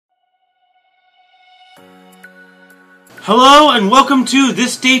Hello and welcome to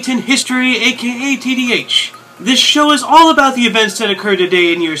This Date in History, aka TDH. This show is all about the events that occurred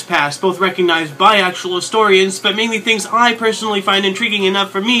today in years past, both recognized by actual historians, but mainly things I personally find intriguing enough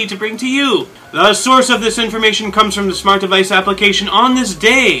for me to bring to you. The source of this information comes from the smart device application on this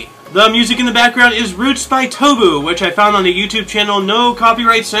day. The music in the background is Roots by Tobu, which I found on the YouTube channel No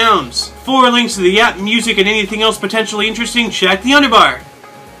Copyright Sounds. For links to the app, music, and anything else potentially interesting, check the underbar.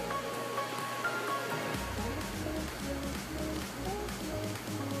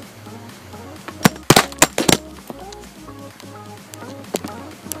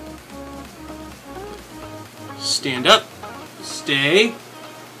 Stand up. Stay.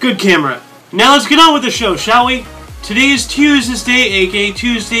 Good camera. Now let's get on with the show, shall we? Today is Tuesday, aka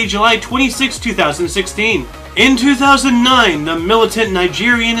Tuesday, July 26, 2016. In 2009, the militant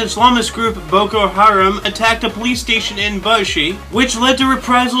Nigerian Islamist group Boko Haram attacked a police station in Bauchi, which led to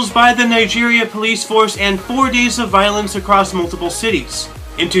reprisals by the Nigeria police force and 4 days of violence across multiple cities.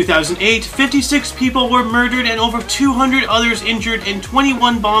 In 2008, 56 people were murdered and over 200 others injured in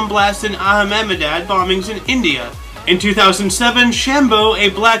 21 bomb blasts in Ahmedabad bombings in India. In 2007, Shambo, a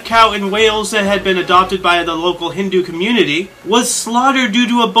black cow in Wales that had been adopted by the local Hindu community, was slaughtered due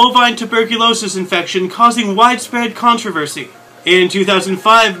to a bovine tuberculosis infection causing widespread controversy. In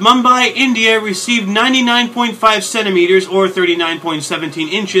 2005, Mumbai, India received 99.5 centimeters or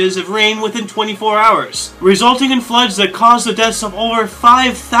 39.17 inches of rain within 24 hours, resulting in floods that caused the deaths of over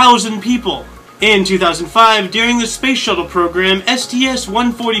 5,000 people. In 2005, during the Space Shuttle program,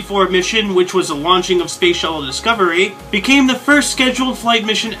 STS-144 mission, which was the launching of Space Shuttle Discovery, became the first scheduled flight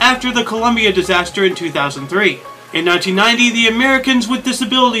mission after the Columbia disaster in 2003. In 1990, the Americans with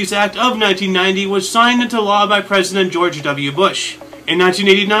Disabilities Act of 1990 was signed into law by President George W. Bush. In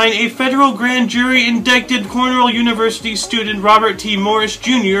 1989, a federal grand jury indicted Cornell University student Robert T. Morris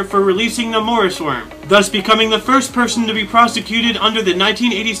Jr. for releasing the Morris worm, thus becoming the first person to be prosecuted under the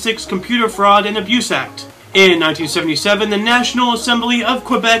 1986 Computer Fraud and Abuse Act. In 1977, the National Assembly of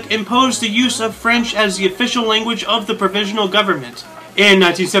Quebec imposed the use of French as the official language of the provisional government. In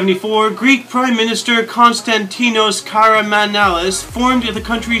 1974, Greek Prime Minister Konstantinos Karamanlis formed the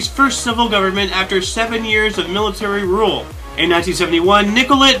country's first civil government after 7 years of military rule. In 1971,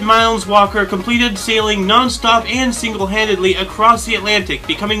 Nicolette Miles Walker completed sailing non-stop and single-handedly across the Atlantic,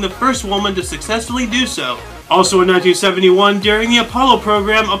 becoming the first woman to successfully do so. Also in 1971, during the Apollo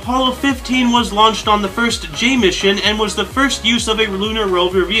program, Apollo 15 was launched on the first J mission and was the first use of a Lunar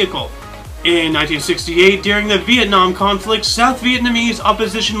Rover vehicle. In 1968, during the Vietnam conflict, South Vietnamese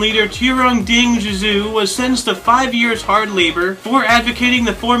opposition leader Truong Dinh Dzu was sentenced to 5 years hard labor for advocating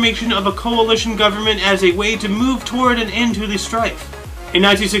the formation of a coalition government as a way to move toward an end to the strife. In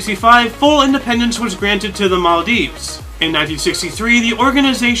 1965, full independence was granted to the Maldives. In 1963, the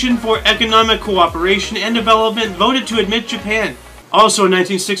Organization for Economic Cooperation and Development voted to admit Japan. Also in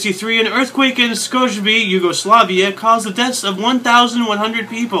 1963, an earthquake in Skopje, Yugoslavia, caused the deaths of 1,100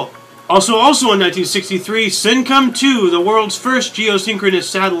 people. Also in 1963, Syncom-2, the world's first geosynchronous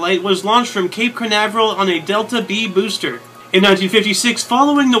satellite, was launched from Cape Canaveral on a Delta B booster. In 1956,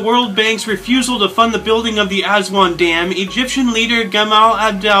 following the World Bank's refusal to fund the building of the Aswan Dam, Egyptian leader Gamal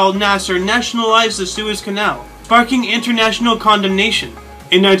Abdel Nasser nationalized the Suez Canal, sparking international condemnation.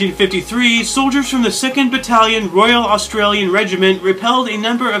 In 1953, soldiers from the 2nd Battalion Royal Australian Regiment repelled a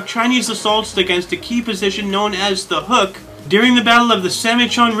number of Chinese assaults against a key position known as the Hook, during the Battle of the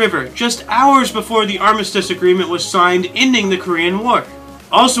Samichon River, just hours before the Armistice Agreement was signed, ending the Korean War.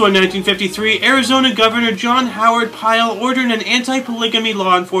 Also in 1953, Arizona Governor John Howard Pyle ordered an anti-polygamy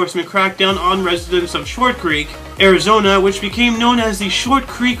law enforcement crackdown on residents of Short Creek, Arizona, which became known as the Short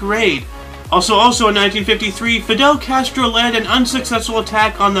Creek Raid. Also in 1953, Fidel Castro led an unsuccessful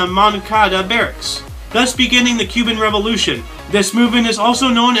attack on the Moncada barracks, thus beginning the Cuban Revolution. This movement is also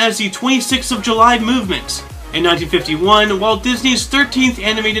known as the 26th of July movement. In 1951, Walt Disney's 13th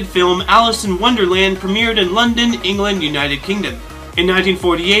animated film Alice in Wonderland premiered in London, England, United Kingdom. In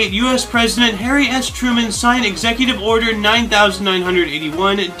 1948, U.S. President Harry S. Truman signed Executive Order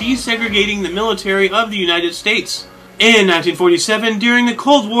 9981 desegregating the military of the United States. In 1947, during the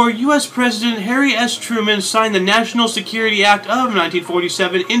Cold War, U.S. President Harry S. Truman signed the National Security Act of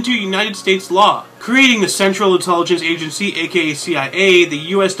 1947 into United States law, creating the Central Intelligence Agency, aka CIA, the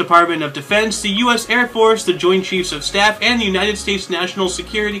U.S. Department of Defense, the U.S. Air Force, the Joint Chiefs of Staff, and the United States National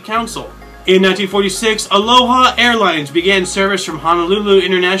Security Council. In 1946, Aloha Airlines began service from Honolulu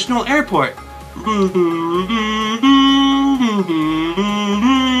International Airport.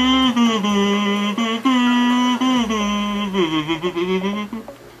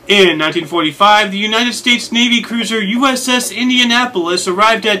 In 1945, the United States Navy cruiser USS Indianapolis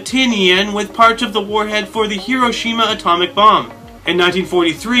arrived at Tinian with parts of the warhead for the Hiroshima atomic bomb. In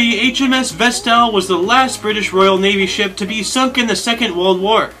 1943, HMS Vestal was the last British Royal Navy ship to be sunk in the Second World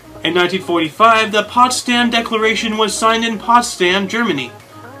War. In 1945, the Potsdam Declaration was signed in Potsdam, Germany.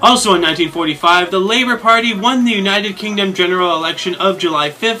 Also in 1945, the Labour Party won the United Kingdom general election of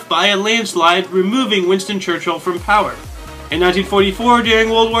July 5th by a landslide, removing Winston Churchill from power. In 1944, during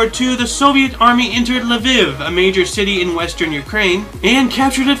World War II, the Soviet army entered Lviv, a major city in western Ukraine, and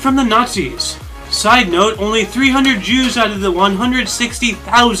captured it from the Nazis. Side note, only 300 Jews out of the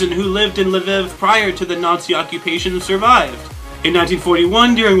 160,000 who lived in Lviv prior to the Nazi occupation survived. In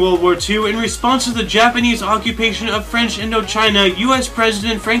 1941, during World War II, in response to the Japanese occupation of French Indochina, U.S.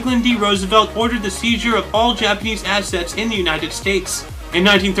 President Franklin D. Roosevelt ordered the seizure of all Japanese assets in the United States. In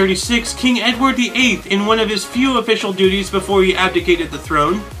 1936, King Edward VIII, in one of his few official duties before he abdicated the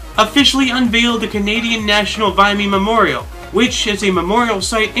throne, officially unveiled the Canadian National Vimy Memorial, which is a memorial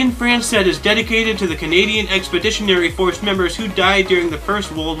site in France that is dedicated to the Canadian Expeditionary Force members who died during the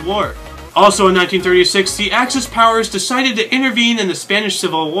First World War. Also in 1936, the Axis powers decided to intervene in the Spanish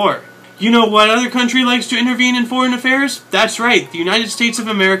Civil War. You know what other country likes to intervene in foreign affairs? That's right, the United States of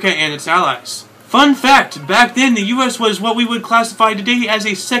America and its allies. Fun fact, back then the US was what we would classify today as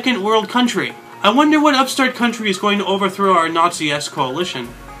a second world country. I wonder what upstart country is going to overthrow our Nazi-esque coalition.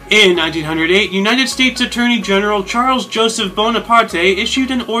 In 1908, United States Attorney General Charles Joseph Bonaparte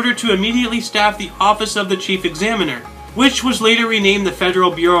issued an order to immediately staff the Office of the Chief Examiner, which was later renamed the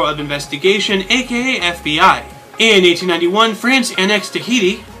Federal Bureau of Investigation, aka FBI. In 1891, France annexed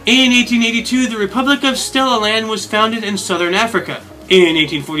Tahiti. In 1882, the Republic of Stellaland was founded in southern Africa. In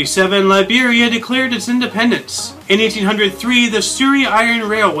 1847, Liberia declared its independence. In 1803, the Surrey Iron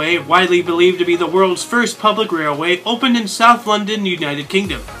Railway, widely believed to be the world's first public railway, opened in South London, United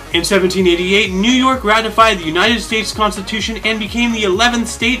Kingdom. In 1788, New York ratified the United States Constitution and became the 11th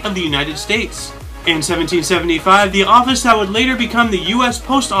state of the United States. In 1775, the office that would later become the U.S.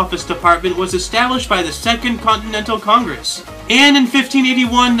 Post Office Department was established by the Second Continental Congress. And in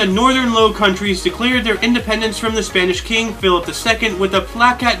 1581, the Northern Low Countries declared their independence from the Spanish King Philip II with the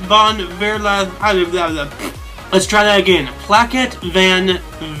Plaquette van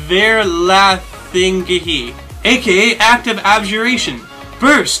Verlathinghe, aka Act of Abjuration.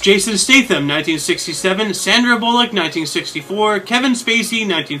 Burst, Jason Statham, 1967, Sandra Bullock, 1964, Kevin Spacey,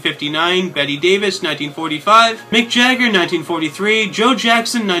 1959, Bette Davis, 1945, Mick Jagger, 1943, Joe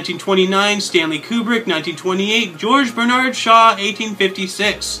Jackson, 1929, Stanley Kubrick, 1928, George Bernard Shaw,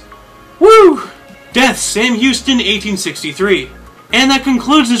 1856. Woo! Death, Sam Houston, 1863. And that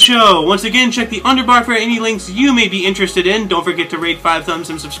concludes the show. Once again, check the underbar for any links you may be interested in. Don't forget to rate 5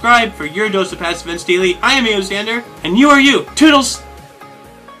 thumbs and subscribe for your dose of past events daily. I am AO Sander, and you are you. Toodles!